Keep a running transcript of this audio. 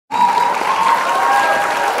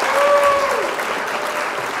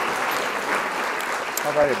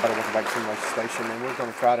Alright everybody, welcome back to Simulation Station, and we're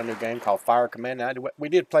going to try out a new game called Fire Command. Now, we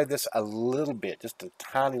did play this a little bit, just a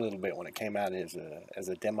tiny little bit when it came out as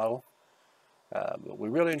a demo. But we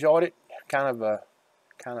really enjoyed it, kind of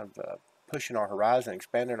pushing our horizon,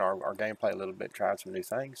 expanding our gameplay a little bit, trying some new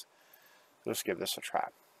things. So let's give this a try.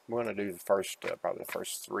 We're going to do the first, probably the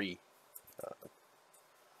first three,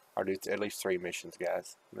 or do at least 3 missions,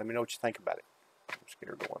 guys. Let me know what you think about it. Let's get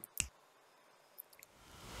her going.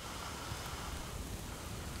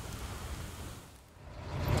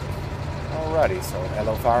 Alrighty, so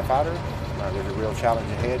hello Firefighter. There's a real challenge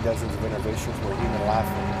ahead. Dozens of interventions where human life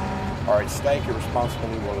are at stake. Your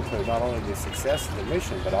responsibility will include not only the success of the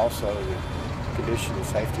mission, but also the condition and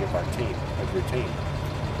safety of your team.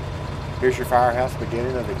 Here's your firehouse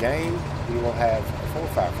beginning of the game. You will have 4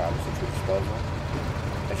 firefighters at your disposal.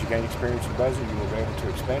 As you gain experience in buzzing, you will be able to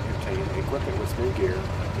expand your team, equip it with new gear,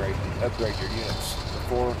 and upgrade your units. The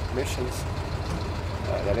 4 missions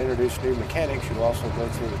that introduce new mechanics. You'll also go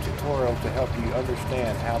through a tutorial to help you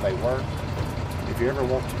understand how they work. If you ever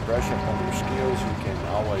want to brush up on your skills, you can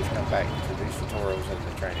always come back to these tutorials in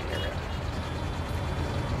the training area.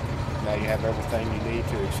 Now you have everything you need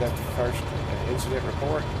to accept the first incident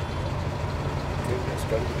report. Okay, let's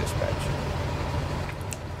go to the dispatch.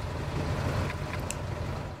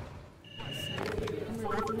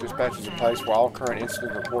 Dispatch is a place where all current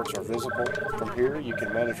incident reports are visible. From here, you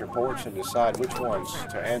can manage reports and decide which ones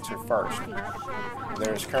to answer first.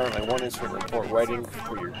 There is currently 1 incident report waiting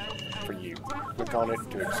for you. Click on it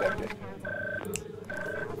to accept it.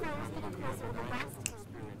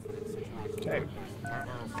 Okay.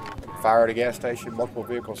 Fire at a gas station. Multiple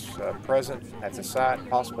vehicles present at the site.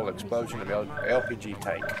 Possible explosion of LPG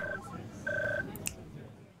tank.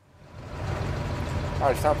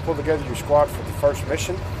 Alright, it's time to pull together your squad for the first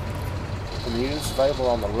mission. From the units available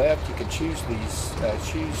on the left, you can choose that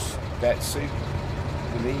suit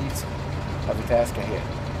the needs of the task ahead.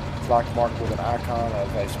 Slots marked with an icon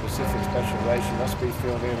of a specific specialization must be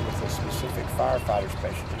filled in with a specific firefighter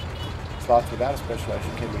specialty. Slots without a specialization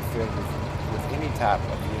can be filled with any type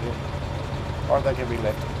of unit, or they can be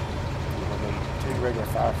left. You will need 2 regular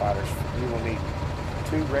firefighters. You will need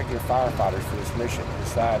 2 regular firefighters for this mission.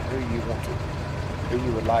 Decide who you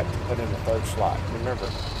would like to put in the 3rd slot. Remember,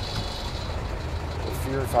 the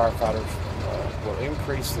fewer firefighters will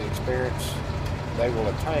increase the experience they will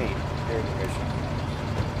obtain during the mission.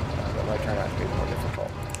 That might turn out to be more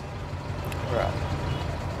difficult. Alright.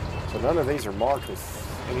 So none of these are marked with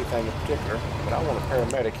anything in particular, but I want a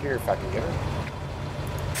paramedic here if I can get her.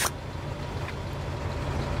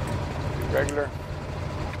 Regular.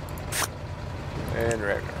 And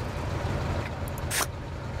regular.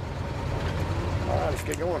 Alright, let's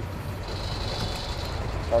get going.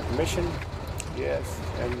 Start the mission. Yes,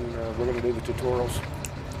 and we're going to do the tutorials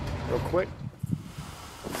real quick.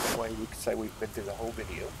 That way we can say we've been through the whole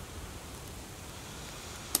video.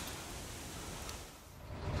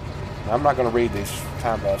 Now, I'm not going to read these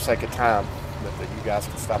for sake of time, but you guys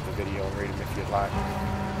can stop the video and read them if you'd like.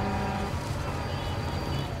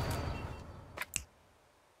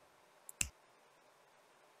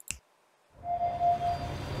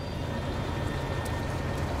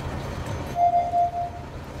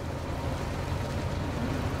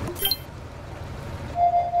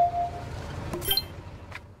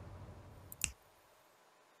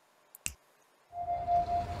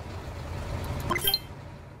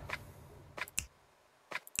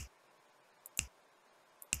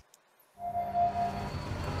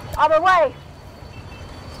 On the way!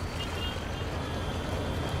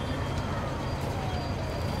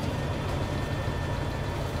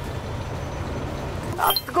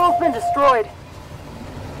 Obstacle's been destroyed.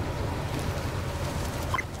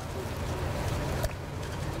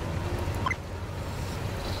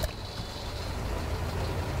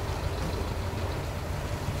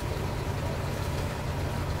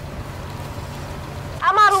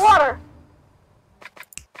 I'm out of water!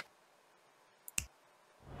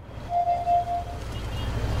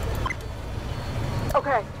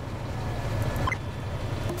 Okay.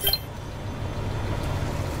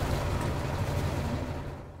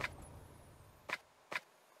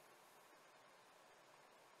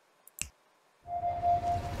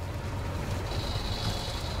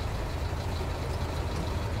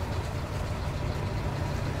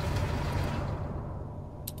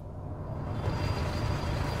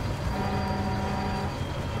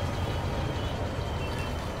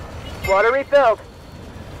 Water refilled.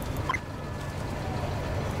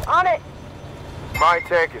 On it! My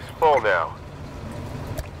tank is full now.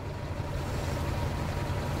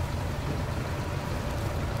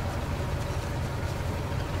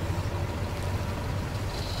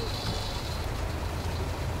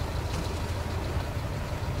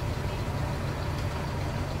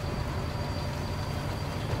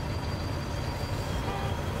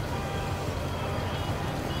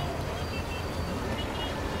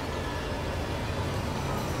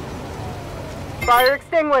 Fire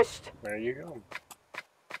extinguished. There you go.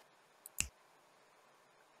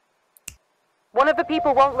 One of the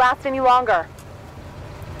people won't last any longer.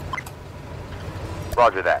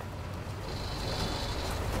 Roger that.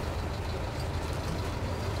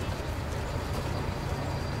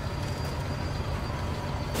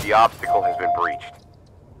 The obstacle has been breached.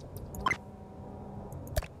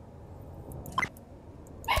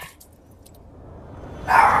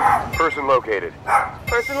 Person located.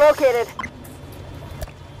 Person located.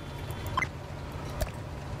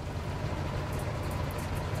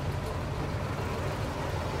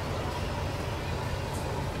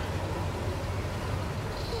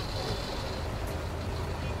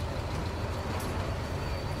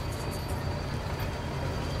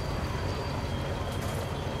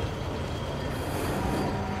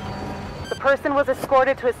 The person was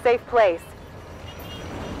escorted to a safe place.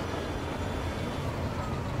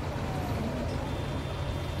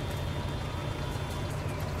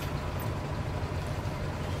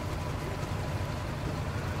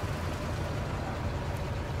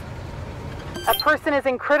 A person is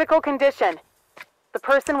in critical condition. The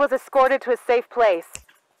person was escorted to a safe place.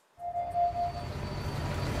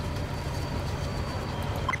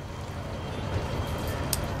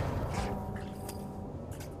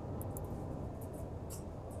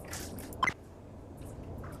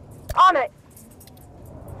 On it!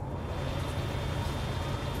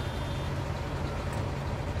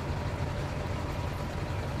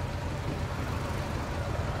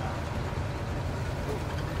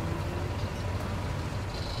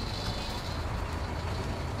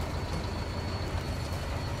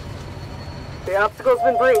 The obstacle's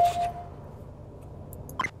been breached.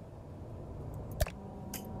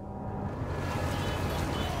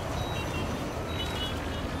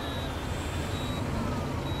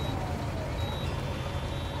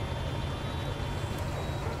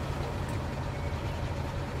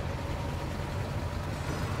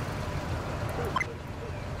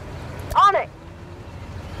 On it!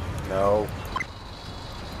 No.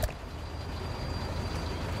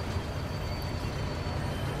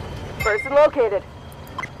 Person located.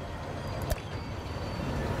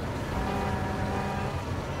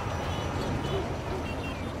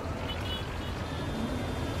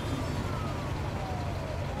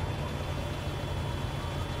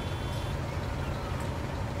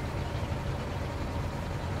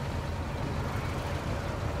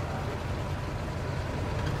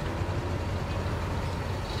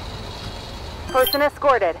 Person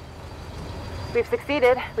escorted. We've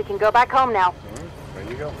succeeded. We can go back home now. There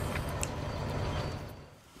you go.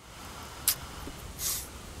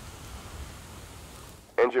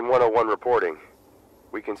 Engine 101 reporting.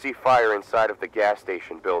 We can see fire inside of the gas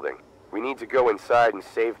station building. We need to go inside and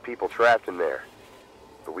save people trapped in there.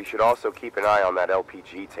 But we should also keep an eye on that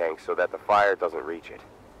LPG tank so that the fire doesn't reach it.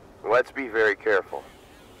 Let's be very careful.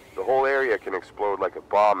 The whole area can explode like a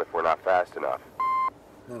bomb if we're not fast enough.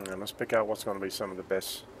 And let's pick out what's going to be some of the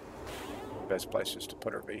best places to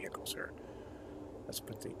put our vehicles here. Let's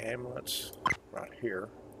put the ambulance right here.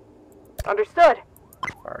 Understood.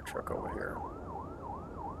 Fire truck over here.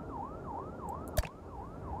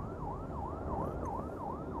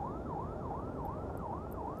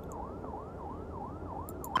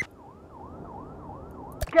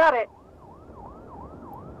 Got it.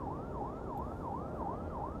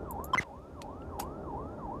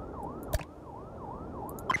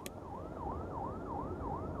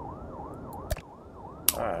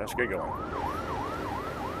 Alright, let's get going.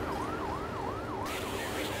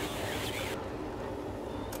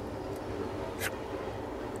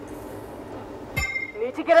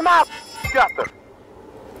 Need to get him out. Got them!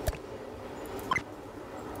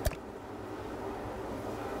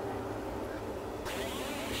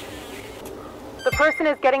 The person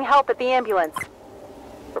is getting help at the ambulance.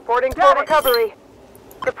 Reporting full recovery.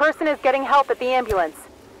 The person is getting help at the ambulance.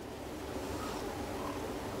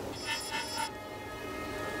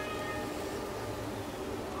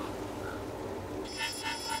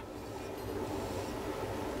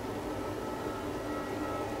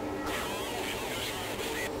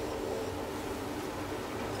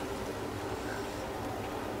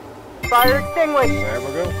 Fire extinguished. There we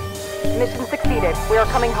go. Mission succeeded. We are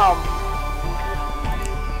coming home.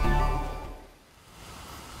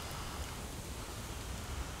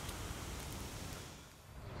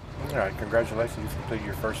 Alright, congratulations, you've completed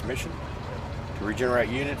your first mission. To regenerate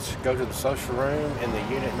units, go to the social room in the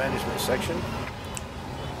unit management section.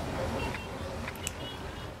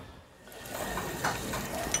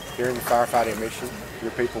 During the firefighting mission,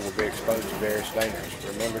 your people will be exposed to various dangers.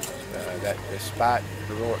 Remember that despite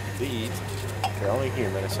heroic deeds, they're only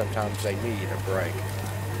human and sometimes they need a break.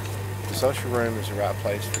 The social room is the right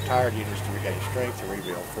place for tired units to regain strength and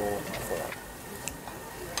rebuild full form.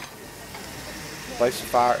 Place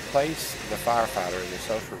the firefighter in the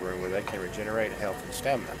social room where they can regenerate health and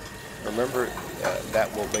stamina. Remember,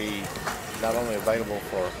 that will be not only available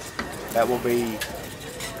for, that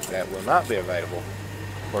will not be available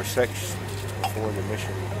for sections before the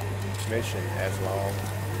mission as long.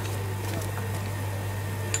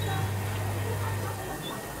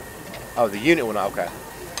 Oh, the unit will not, okay.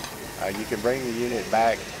 You can bring the unit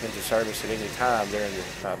back into service at any time during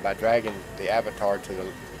the, by dragging the avatar to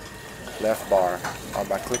the left bar or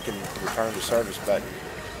by clicking the return to service button.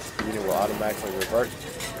 The unit will automatically revert.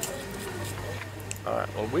 Alright,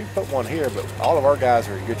 well we put one here, but all of our guys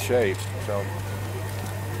are in good shape, so.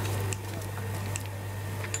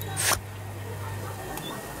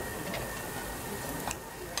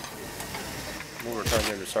 We'll return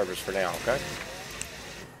them to service for now, okay?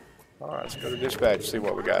 Alright, let's go to dispatch, see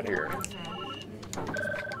what we got here.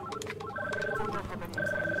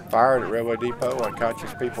 Fire at Railway Depot.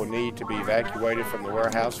 Unconscious people need to be evacuated from the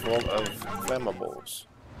warehouse full of flammables.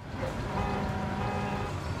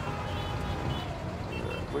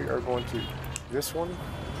 We are going to this one.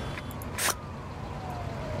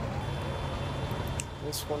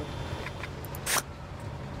 This one.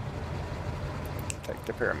 Take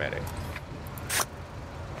the paramedic.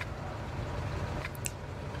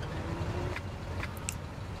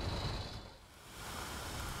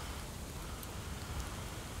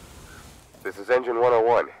 This is Engine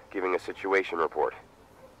 101, giving a situation report.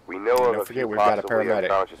 We know of a few possibly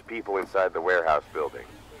unconscious people inside the warehouse building.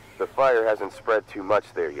 The fire hasn't spread too much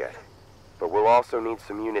there yet, but we'll also need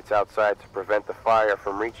some units outside to prevent the fire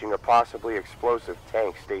from reaching a possibly explosive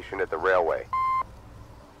tank stationed at the railway.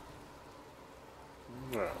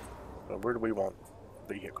 So where do we want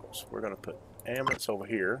vehicles? We're going to put ambulance over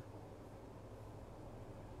here.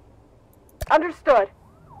 Understood.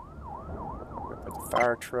 Put the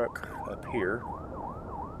fire truck up here.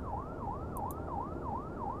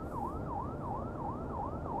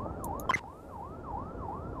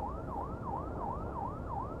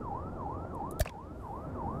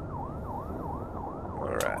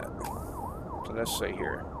 Alright. So let's see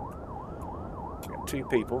here. We got 2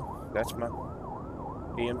 people. That's my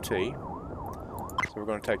EMT. So we're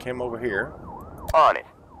going to take him over here. On it.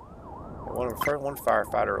 One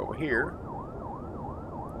firefighter over here.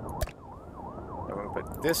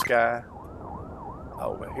 Put this guy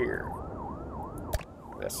over here.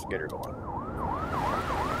 Let's get her going.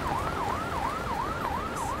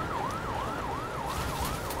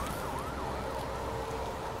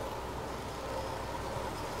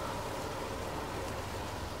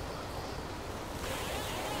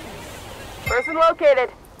 Person located.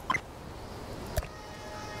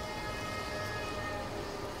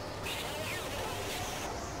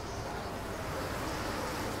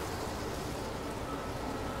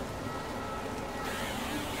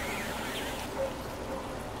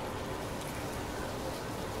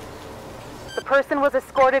 The person was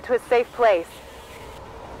escorted to a safe place.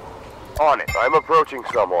 On it. I'm approaching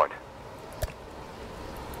someone.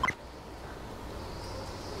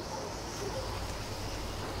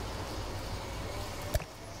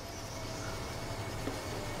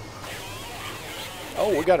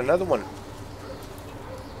 Oh, we got another one.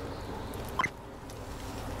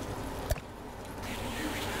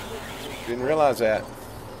 Didn't realize that.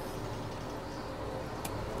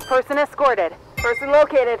 Person escorted. Person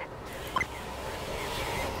located.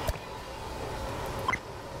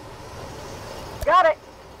 Got it.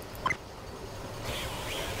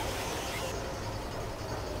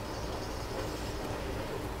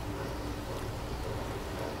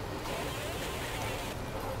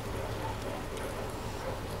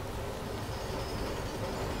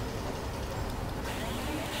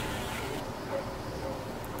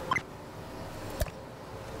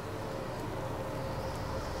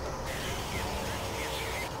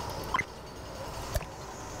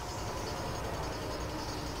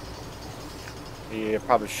 Yeah,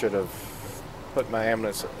 probably should have put my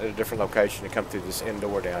ambulance at a different location to come through this end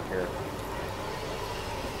door down here.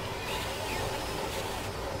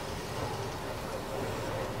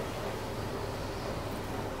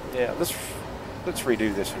 Yeah, let's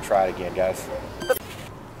redo this and try it again, guys.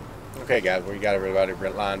 Okay, guys, we got everybody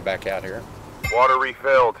lined back out here. Water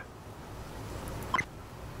refilled.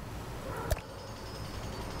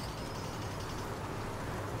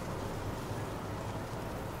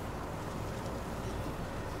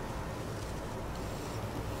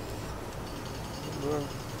 We're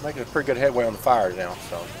making a pretty good headway on the fires now,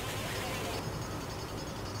 so.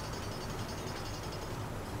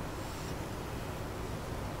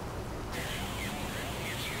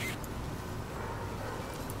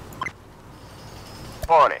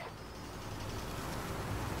 On it.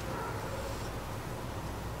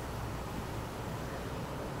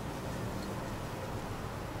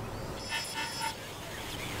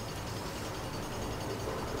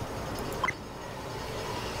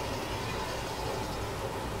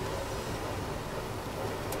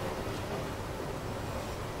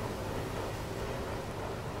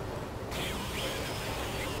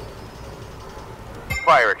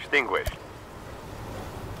 Fire extinguished.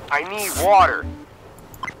 I need water.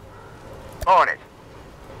 On it.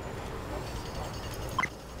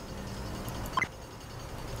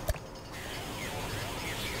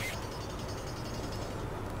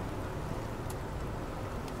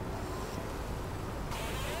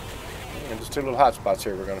 And just 2 little hot spots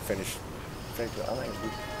here. We're going to finish. I think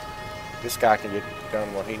this guy can get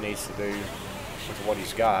done what he needs to do with what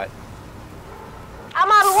he's got. I'm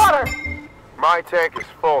out of water. My tank is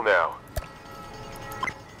full now.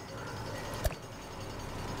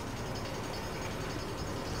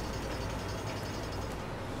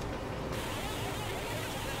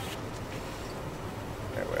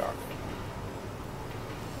 There we are.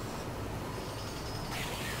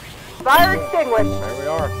 Fire extinguished. There we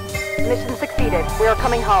are. Mission succeeded. We are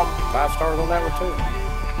coming home. 5 stars on that one too.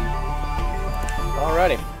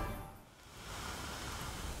 Alrighty.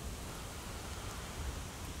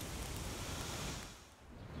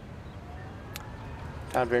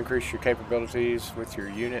 Time to increase your capabilities with your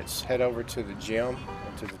units. Head over to the gym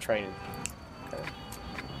and to the training. Okay.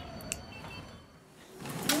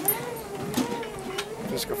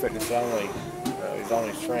 Physical fitness is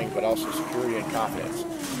only strength, but also security and confidence.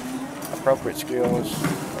 Appropriate skills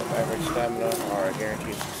of average stamina are a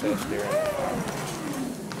guaranteed success during the fire.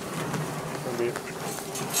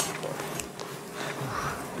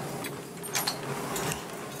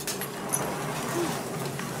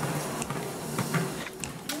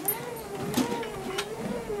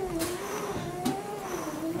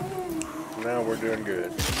 Now we're doing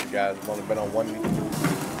good. You guys have only been on one.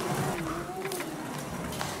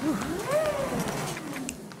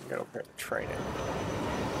 Get up here to training.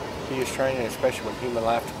 Key is training, especially when human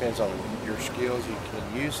life depends on your skills. You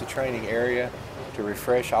can use the training area to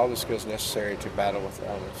refresh all the skills necessary to battle with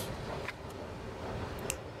elements.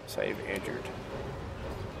 Save injured.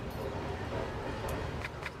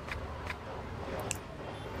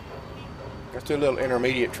 Let's do a little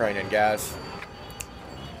intermediate training, guys.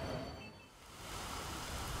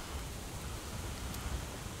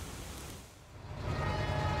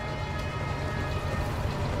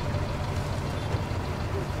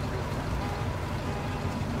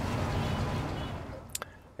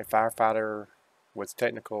 A firefighter with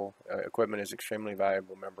technical equipment is an extremely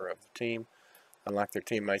valuable member of the team. Unlike their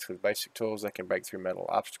teammates with basic tools, they can break through metal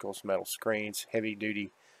obstacles, metal screens,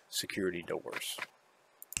 heavy-duty security doors.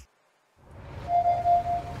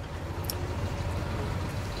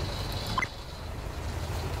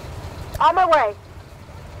 On my way.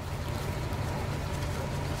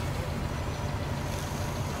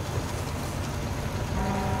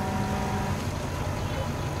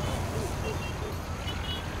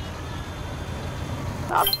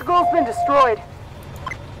 Obstacle's been destroyed.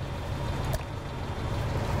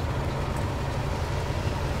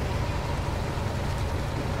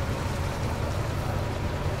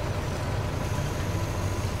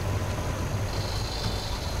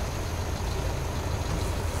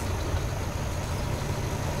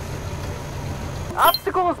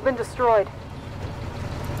 Obstacle has been destroyed.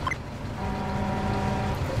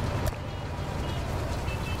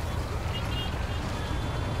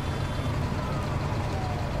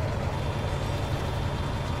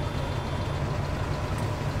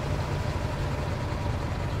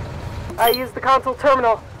 I use the console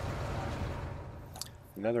terminal.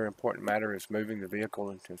 Another important matter is moving the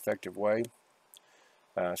vehicle into an effective way.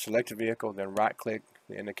 Select a vehicle, then right-click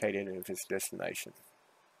to indicate it of its destination.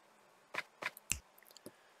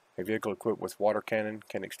 A vehicle equipped with water cannon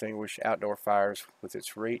can extinguish outdoor fires with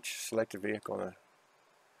its reach. Select a vehicle and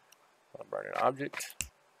a burning object.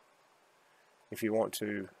 If you want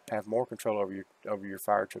to have more control over your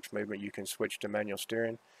fire truck's movement, you can switch to manual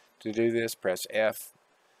steering. To do this, press F.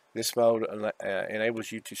 This mode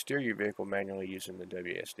enables you to steer your vehicle manually using the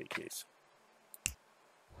WSD keys.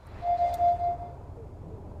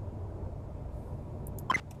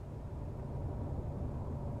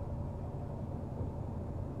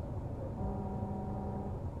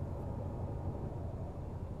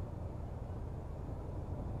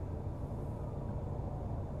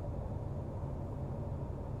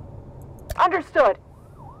 Understood.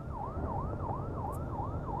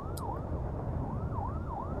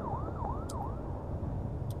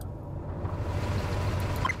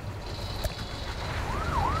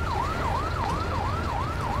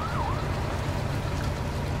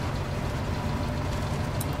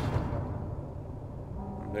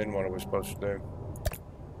 Then what are we supposed to do?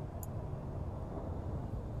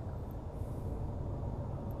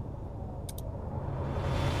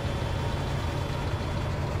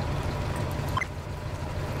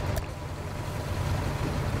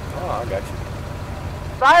 Oh, I got you.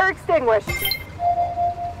 Fire extinguished.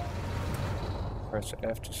 Press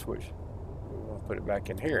F to switch. We're going to put it back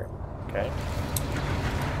in here. Okay.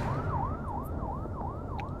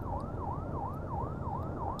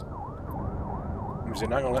 Is it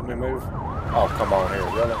not going to let me move? Oh, come on here,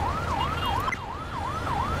 really?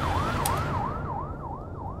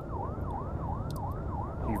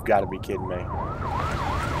 You've got to be kidding me.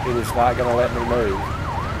 It is not going to let me move.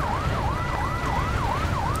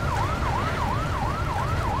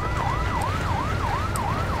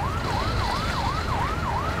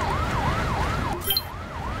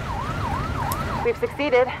 We've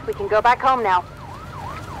succeeded. We can go back home now.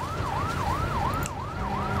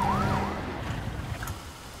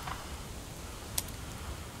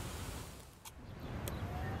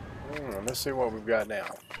 Let's see what we've got now.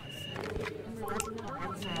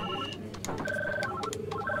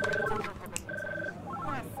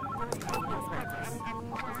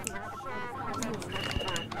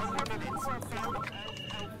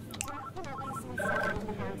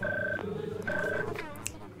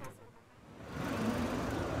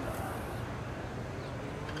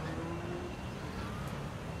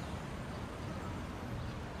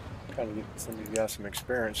 Trying to get some of these guys some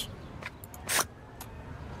experience.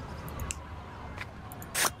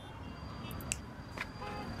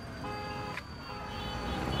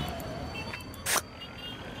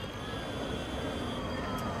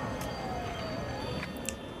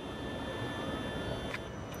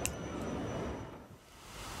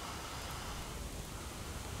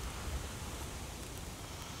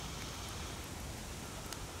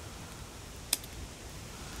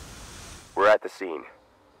 We're at the scene.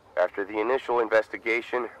 After the initial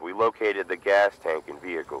investigation, we located the gas tank and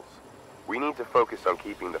vehicles. We need to focus on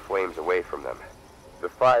keeping the flames away from them. The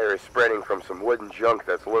fire is spreading from some wooden junk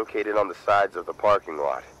that's located on the sides of the parking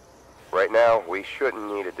lot. Right now, we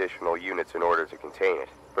shouldn't need additional units in order to contain it,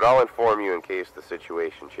 but I'll inform you in case the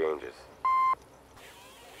situation changes.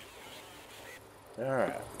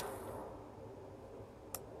 Alright.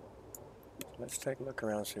 Let's take a look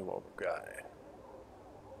around and see what we've got.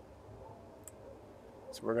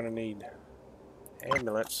 So we're going to need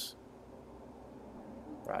ambulance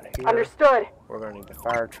right here. Understood. We're going to need the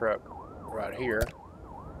fire truck right here.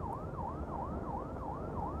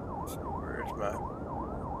 So where's my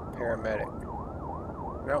paramedic?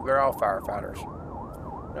 Nope, they're all firefighters.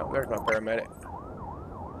 Nope, there's my paramedic.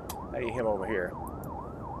 I need him over here.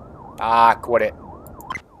 Ah, quit it.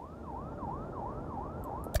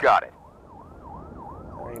 Got it.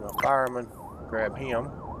 I need my fireman. Grab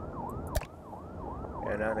him.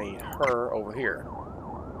 And I need her over here.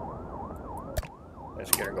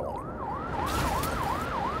 Let's get her going.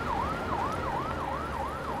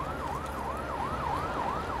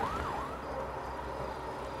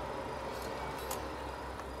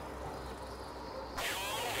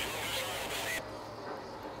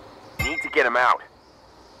 Need to get him out.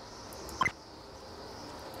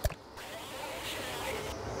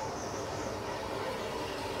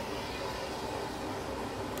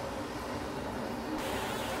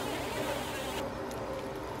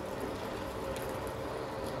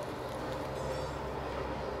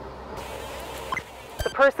 The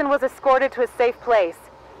person was escorted to a safe place.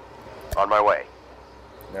 On my way.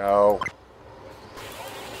 No.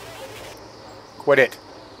 Quit it.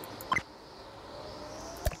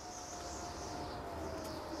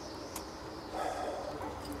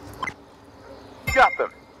 Got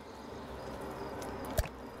them.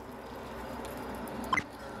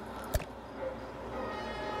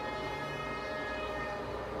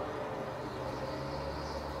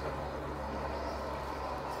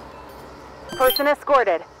 Person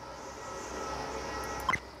escorted.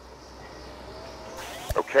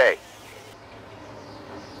 Okay.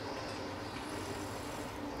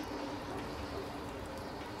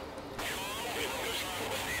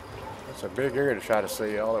 It's a big area to try to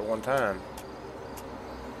see all at one time.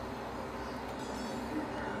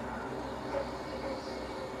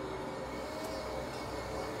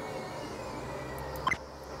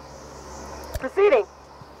 Proceeding.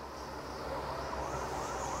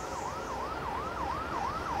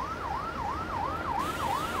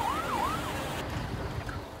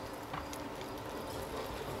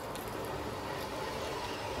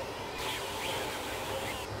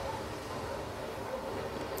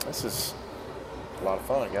 This is a lot of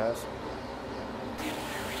fun, guys.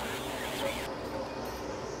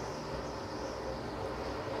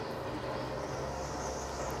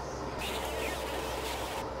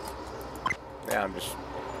 Yeah, I'm just...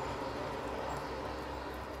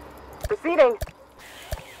 Proceeding.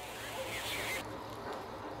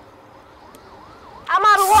 I'm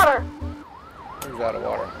out of water. Who's out of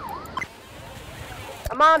water?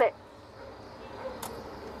 I'm on it.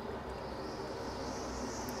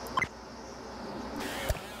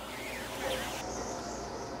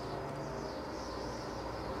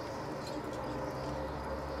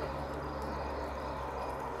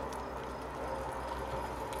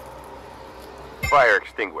 Fire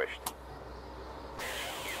extinguished.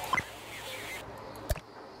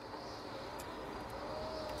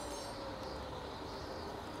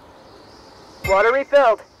 Water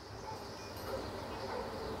refilled.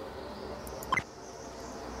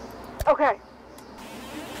 Okay.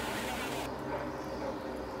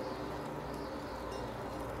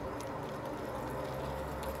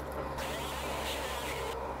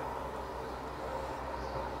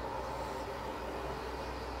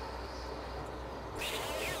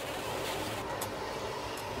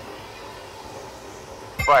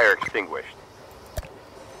 Fire extinguished.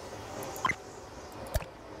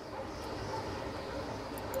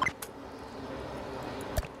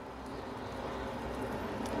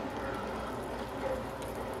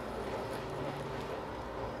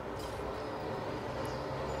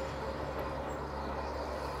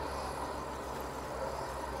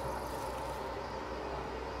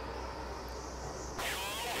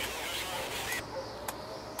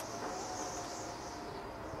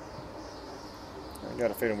 I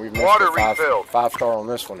got a feeling we've missed Water a refilled. 5-star on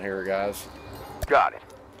this one here, guys. Got it.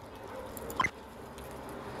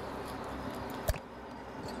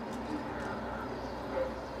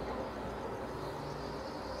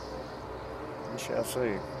 We shall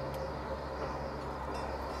see.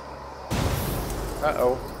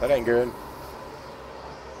 Uh-oh, that ain't good.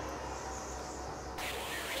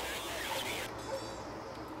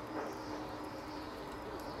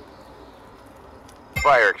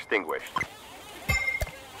 Fire extinguished.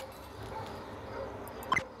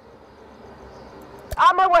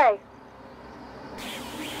 On my way.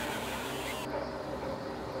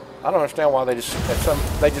 I don't understand why they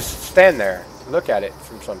just stand there. Look at it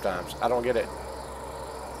from sometimes. I don't get it.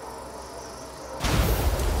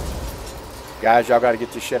 Guys, y'all got to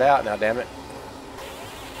get this shit out now, damn it.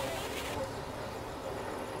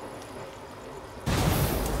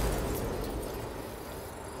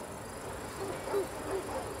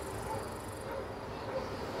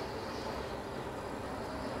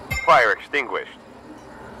 Fire extinguished.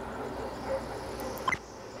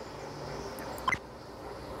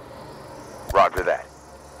 Roger that.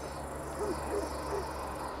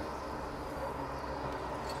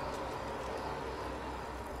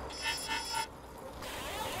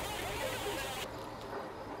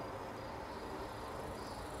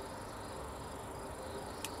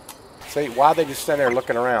 See, why they just stand there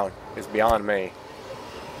looking around is beyond me.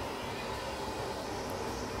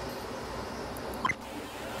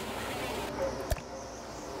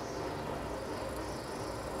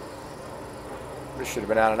 This should have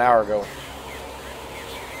been out an hour ago.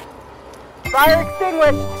 Fire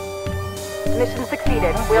extinguished. Mission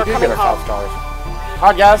succeeded. We are We did coming get our home. 5 stars.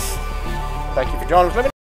 Alright, guys. Thank you for joining us.